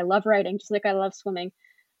writer, but I love writing just like I love swimming.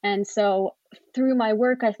 And so through my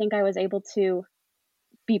work, I think I was able to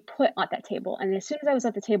be put at that table. And as soon as I was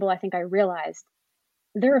at the table, I think I realized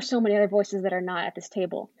there are so many other voices that are not at this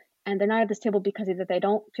table. And they're not at this table because either they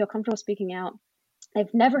don't feel comfortable speaking out,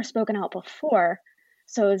 they've never spoken out before,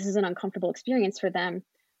 so this is an uncomfortable experience for them,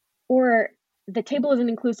 or the table isn't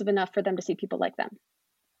inclusive enough for them to see people like them.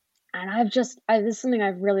 And this is something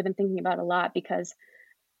I've really been thinking about a lot, because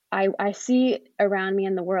I see around me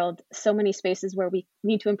in the world so many spaces where we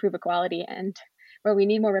need to improve equality and where we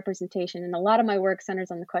need more representation. And a lot of my work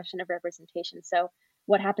centers on the question of representation. So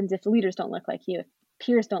what happens if leaders don't look like you, if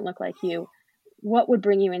peers don't look like you? What would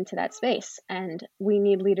bring you into that space? And we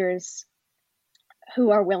need leaders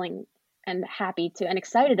who are willing and happy to and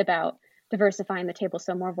excited about diversifying the table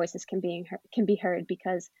so more voices can be heard,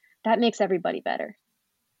 because that makes everybody better.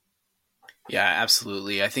 Yeah,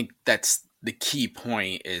 absolutely. I think that's the key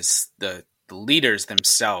point, is the leaders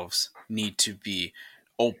themselves need to be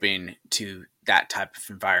open to that type of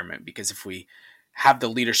environment, because if we have the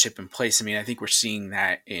leadership in place, I mean, I think we're seeing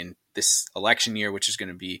that in this election year, which is going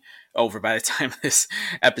to be over by the time this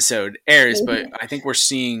episode airs. But I think we're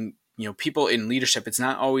seeing, people in leadership, it's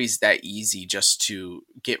not always that easy just to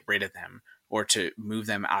get rid of them or to move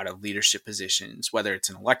them out of leadership positions, whether it's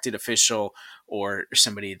an elected official or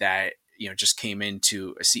somebody that, just came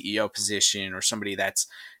into a CEO position, or somebody that's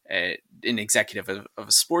an executive of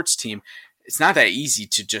a sports team. It's not that easy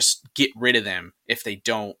to just get rid of them if they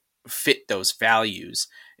don't fit those values.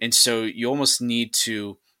 And so you almost need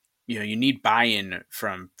to, you need buy-in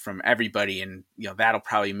from everybody, and, that'll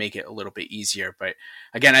probably make it a little bit easier. But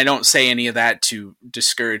again, I don't say any of that to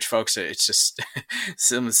discourage folks. It's just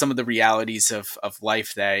some of the realities of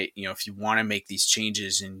life that, if you want to make these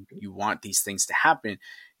changes and you want these things to happen,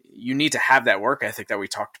 you need to have that work ethic that we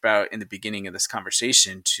talked about in the beginning of this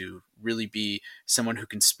conversation to really be someone who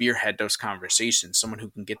can spearhead those conversations, someone who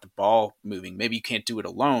can get the ball moving. Maybe you can't do it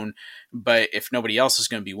alone, but if nobody else is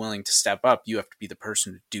going to be willing to step up, you have to be the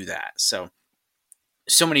person to do that. So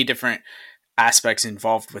many different aspects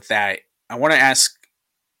involved with that. I want to ask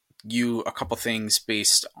you a couple things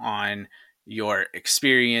based on your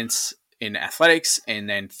experience in athletics and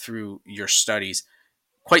then through your studies.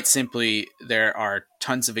 Quite simply, there are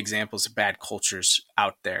tons of examples of bad cultures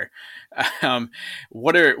out there.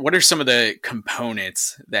 What are some of the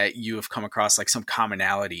components that you have come across, like some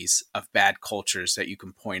commonalities of bad cultures that you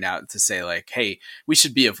can point out to say, like, hey, we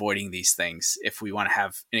should be avoiding these things if we want to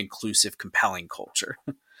have an inclusive, compelling culture?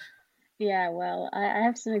 Yeah, well, I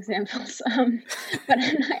have some examples, but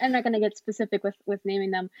I'm not going to get specific with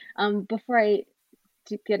naming them. Before I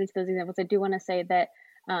get into those examples, I do want to say that,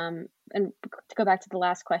 and to go back to the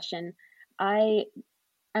last question,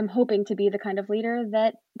 I'm hoping to be the kind of leader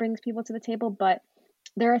that brings people to the table, but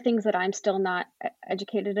there are things that I'm still not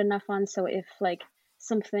educated enough on. So if like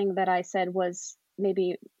something that I said was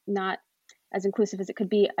maybe not as inclusive as it could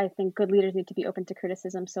be, I think good leaders need to be open to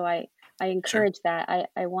criticism. So I encourage that.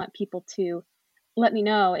 I want people to let me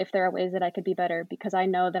know if there are ways that I could be better, because I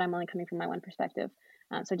know that I'm only coming from my one perspective.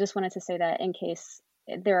 So I just wanted to say that in case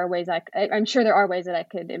there are ways I'm sure there are ways that I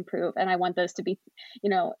could improve, and I want those to be,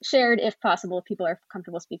 shared if possible, if people are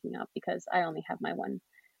comfortable speaking up, because I only have my one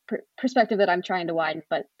perspective that I'm trying to widen,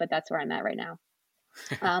 but that's where I'm at right now.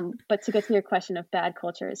 But to get to your question of bad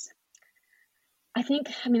cultures, I think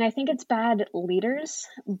it's bad leaders,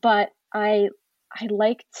 but I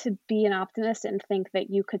like to be an optimist and think that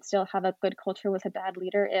you could still have a good culture with a bad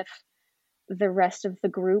leader if the rest of the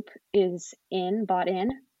group is bought in.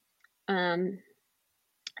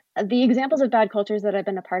 The examples of bad cultures that I've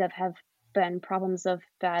been a part of have been problems of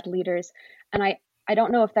bad leaders. And I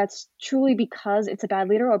don't know if that's truly because it's a bad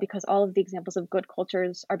leader or because all of the examples of good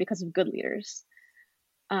cultures are because of good leaders.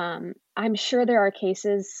 I'm sure there are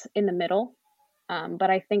cases in the middle, but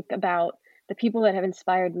I think about the people that have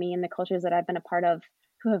inspired me and the cultures that I've been a part of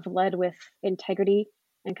who have led with integrity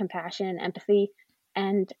and compassion and empathy,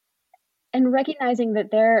 and recognizing that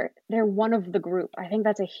they're one of the group. I think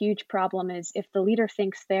that's a huge problem, is if the leader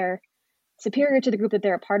thinks they're superior to the group that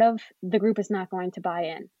they're a part of, the group is not going to buy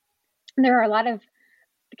in. And there are a lot of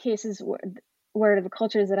cases where the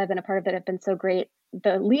cultures that I've been a part of that have been so great,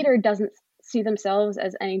 the leader doesn't see themselves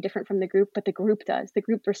as any different from the group, but the group does. The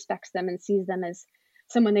group respects them and sees them as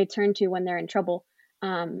someone they turn to when they're in trouble.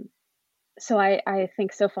 So I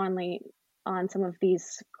think so fondly on some of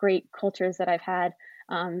these great cultures that I've had.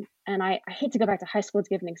 And I hate to go back to high school to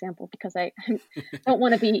give an example because I don't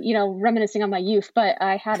want to be, reminiscing on my youth, but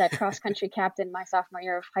I had a cross country captain my sophomore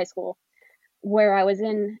year of high school where I was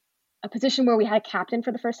in a position where we had a captain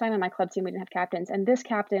for the first time. In my club team, we didn't have captains. And this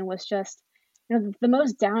captain was just, the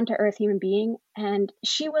most down to earth human being. And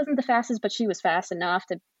she wasn't the fastest, but she was fast enough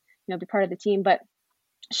to, be part of the team. But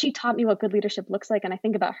she taught me what good leadership looks like. And I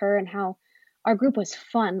think about her and how our group was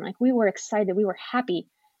fun. Like, we were excited. We were happy.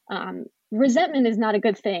 Resentment is not a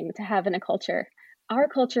good thing to have in a culture. Our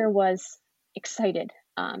culture was excited.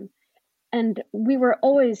 And we were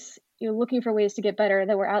always, looking for ways to get better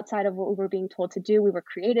that were outside of what we were being told to do. We were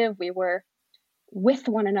creative. We were with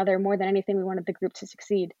one another more than anything. We wanted the group to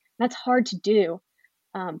succeed. That's hard to do.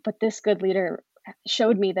 But this good leader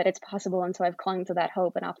showed me that it's possible. And so I've clung to that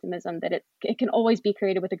hope and optimism that it can always be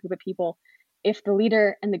created with a group of people if the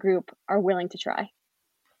leader and the group are willing to try.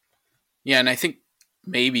 Yeah. And I think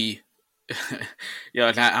maybe,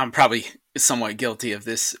 I'm probably somewhat guilty of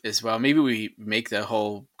this as well. Maybe we make the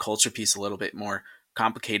whole culture piece a little bit more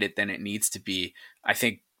complicated than it needs to be. I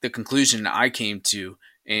think the conclusion I came to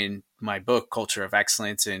in my book, Culture of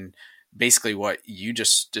Excellence, and basically what you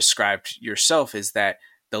just described yourself, is that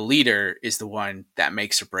the leader is the one that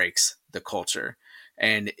makes or breaks the culture.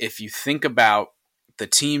 And if you think about the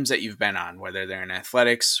teams that you've been on, whether they're in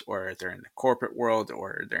athletics or they're in the corporate world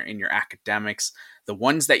or they're in your academics, the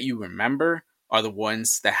ones that you remember are the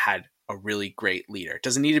ones that had a really great leader. It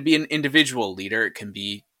doesn't need to be an individual leader. It can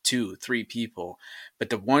be 2, 3 people, but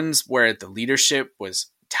the ones where the leadership was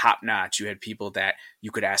top notch, you had people that you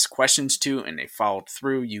could ask questions to and they followed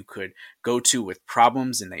through. You could go to with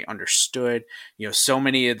problems and they understood, so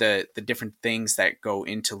many of the different things that go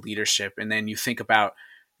into leadership. And then you think about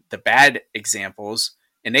the bad examples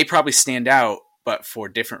and they probably stand out, but for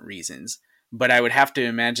different reasons. But I would have to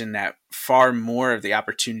imagine that far more of the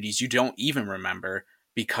opportunities you don't even remember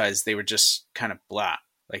because they were just kind of blah.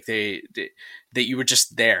 Like that you were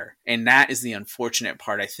just there. And that is the unfortunate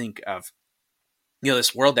part, I think, of,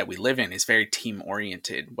 this world that we live in is very team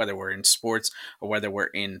oriented, whether we're in sports or whether we're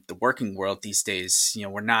in the working world these days.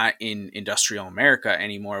 We're not in industrial America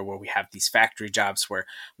anymore where we have these factory jobs where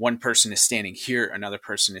one person is standing here, another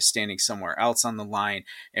person is standing somewhere else on the line,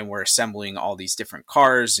 and we're assembling all these different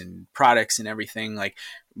cars and products and everything. Like,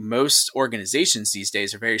 most organizations these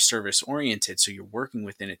days are very service oriented. So you're working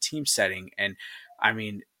within a team setting. And I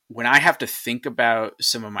mean, when I have to think about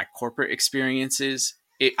some of my corporate experiences,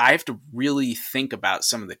 I have to really think about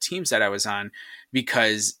some of the teams that I was on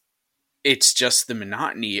because it's just the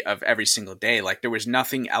monotony of every single day. Like, there was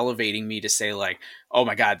nothing elevating me to say like, oh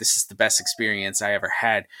my God, this is the best experience I ever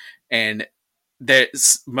had. And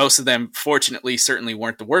most of them, fortunately, certainly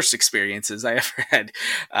weren't the worst experiences I ever had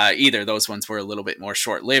either. Those ones were a little bit more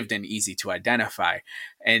short-lived and easy to identify.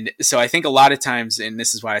 And so I think a lot of times, and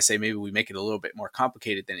this is why I say maybe we make it a little bit more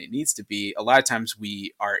complicated than it needs to be, a lot of times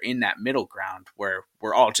we are in that middle ground where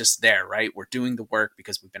we're all just there, right? We're doing the work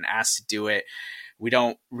because we've been asked to do it. We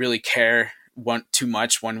don't really care too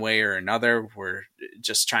much one way or another. We're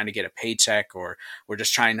just trying to get a paycheck, or we're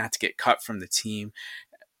just trying not to get cut from the team.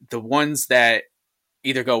 The ones that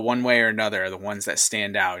either go one way or another are the ones that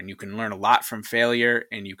stand out, and you can learn a lot from failure.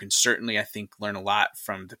 And you can certainly, I think, learn a lot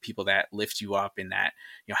from the people that lift you up and that,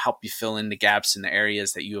 help you fill in the gaps in the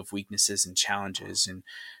areas that you have weaknesses and challenges. And,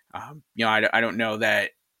 I don't know that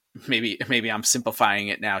maybe I'm simplifying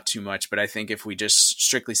it now too much, but I think if we just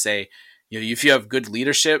strictly say, if you have good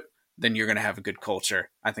leadership, then you're going to have a good culture.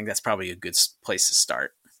 I think that's probably a good place to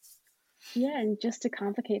start. Yeah, and just to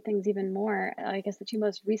complicate things even more, I guess the 2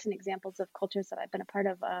 most recent examples of cultures that I've been a part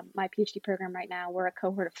of, my PhD program right now, we're a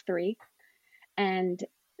cohort of 3. And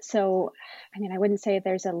so, I wouldn't say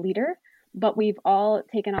there's a leader, but we've all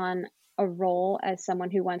taken on a role as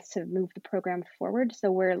someone who wants to move the program forward. So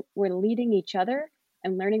we're leading each other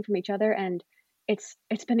and learning from each other. And it's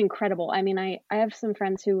been incredible. I have some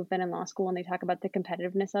friends who have been in law school and they talk about the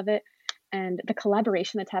competitiveness of it. And the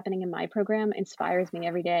collaboration that's happening in my program inspires me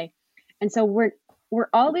every day. And so we're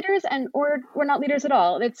all leaders, or we're not leaders at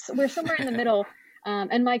all. We're somewhere in the middle.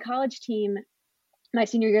 And my college team, my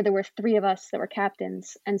senior year, there were 3 of us that were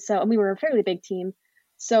captains. And we were a fairly big team.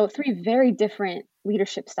 So 3 very different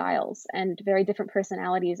leadership styles and very different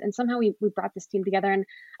personalities. And somehow we brought this team together. And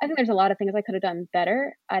I think there's a lot of things I could have done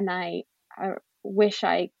better. And I wish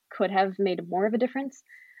I could have made more of a difference.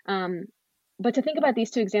 But to think about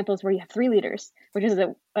these two examples where you have 3 leaders, which is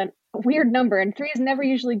a weird number, and 3 is never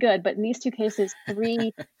usually good, but in these 2 cases,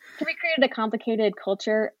 3 created a complicated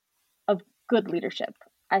culture of good leadership,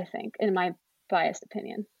 I think, in my biased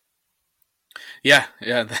opinion. Yeah,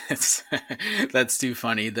 that's too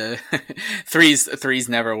funny. The threes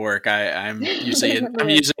never work. I'm usually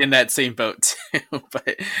in that same boat too,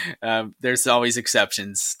 but there's always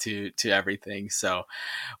exceptions to everything. So,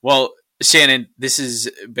 well, Shannon, this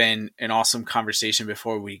has been an awesome conversation.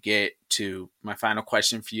 Before we get to my final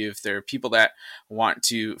question for you, if there are people that want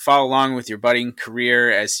to follow along with your budding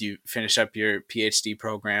career as you finish up your PhD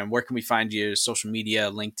program, where can we find you? Social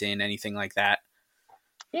media, LinkedIn, anything like that?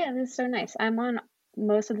 Yeah, this is so nice. I'm on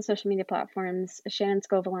most of the social media platforms. Shannon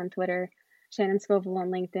Scoville on Twitter, Shannon Scoville on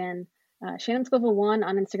LinkedIn, Shannon Scoville 1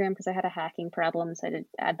 on Instagram because I had a hacking problem, so I did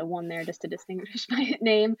add the 1 there just to distinguish my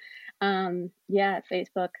name.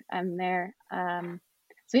 Facebook, I'm there.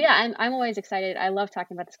 So yeah, I'm always excited. I love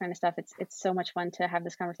talking about this kind of stuff. It's so much fun to have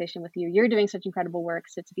this conversation with you. You're doing such incredible work,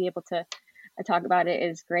 so to be able to talk about it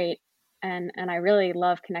is great. And I really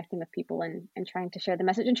love connecting with people and trying to share the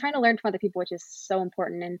message and trying to learn from other people, which is so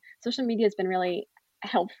important. And social media has been really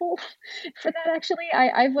helpful for that, actually.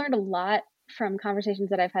 I've learned a lot from conversations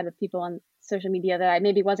that I've had with people on social media that I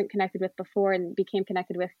maybe wasn't connected with before and became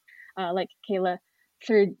connected with, like Kayla,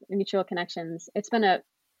 through mutual connections. It's been a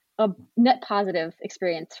net positive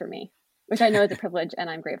experience for me, which I know is a privilege, and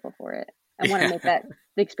I'm grateful for it. I want to make that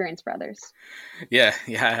the experience for others. Yeah,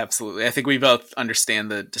 absolutely. I think we both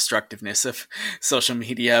understand the destructiveness of social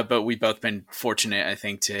media, but we've both been fortunate, I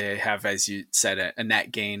think, to have, as you said, a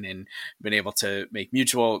net gain and been able to make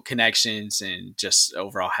mutual connections and just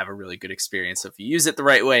overall have a really good experience. So if you use it the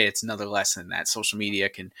right way, it's another lesson that social media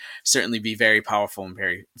can certainly be very powerful and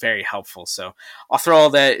very, very helpful. So I'll throw all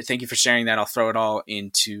that. Thank you for sharing that. I'll throw it all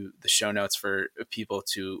into the show notes for people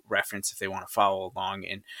to reference if they want to follow along.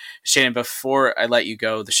 And Shannon, before I let you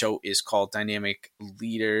go, the show is called Dynamic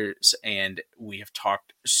Leaders, and we have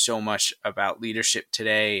talked so much about leadership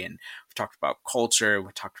today, and we've talked about culture,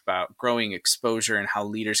 we talked about growing exposure and how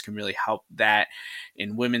leaders can really help that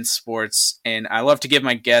in women's sports. And I love to give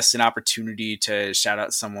my guests an opportunity to shout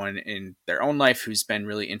out someone in their own life who's been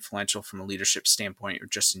really influential from a leadership standpoint or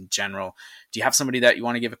just in general. Do you have somebody that you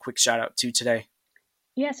want to give a quick shout out to today?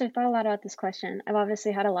 Yes, I thought a lot about this question. I've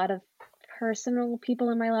obviously had a lot of personal people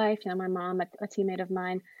in my life, my mom, a teammate of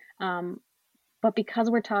mine. But because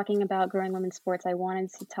we're talking about growing women's sports, I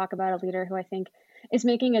wanted to talk about a leader who I think is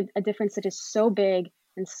making a difference that is so big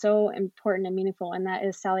and so important and meaningful, and that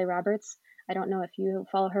is Sally Roberts. I don't know if you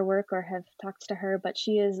follow her work or have talked to her, but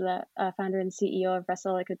she is the founder and CEO of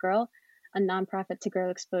Wrestle Like a Girl, a nonprofit to grow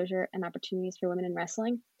exposure and opportunities for women in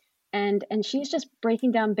wrestling. And she's just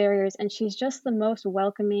breaking down barriers, and she's just the most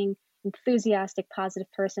welcoming, enthusiastic,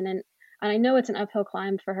 positive person. And I know it's an uphill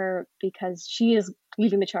climb for her because she is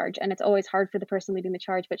leading the charge, and it's always hard for the person leading the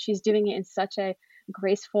charge, but she's doing it in such a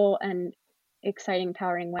graceful and exciting,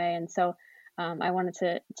 empowering way. And so I wanted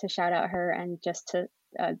to shout out her and just to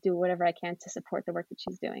do whatever I can to support the work that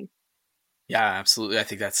she's doing. Yeah, absolutely. I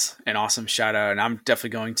think that's an awesome shout out, and I'm definitely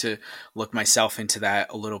going to look myself into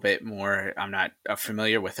that a little bit more. I'm not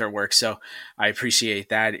familiar with her work, so I appreciate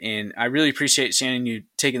that. And I really appreciate, Shannon, you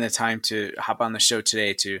taking the time to hop on the show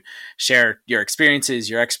today to share your experiences,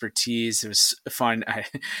 your expertise. It was fun.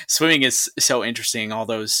 Swimming is so interesting, all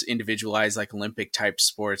those individualized, like Olympic type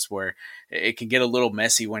sports where it can get a little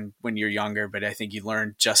messy when you're younger, but I think you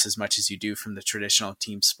learn just as much as you do from the traditional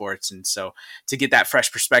team sports. And so to get that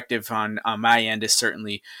fresh perspective on my end is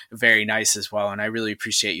certainly very nice as well. And I really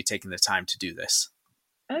appreciate you taking the time to do this.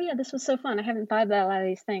 Oh yeah, this was so fun. I haven't thought about a lot of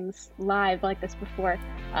these things live like this before.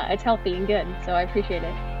 It's healthy and good, so I appreciate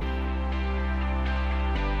it.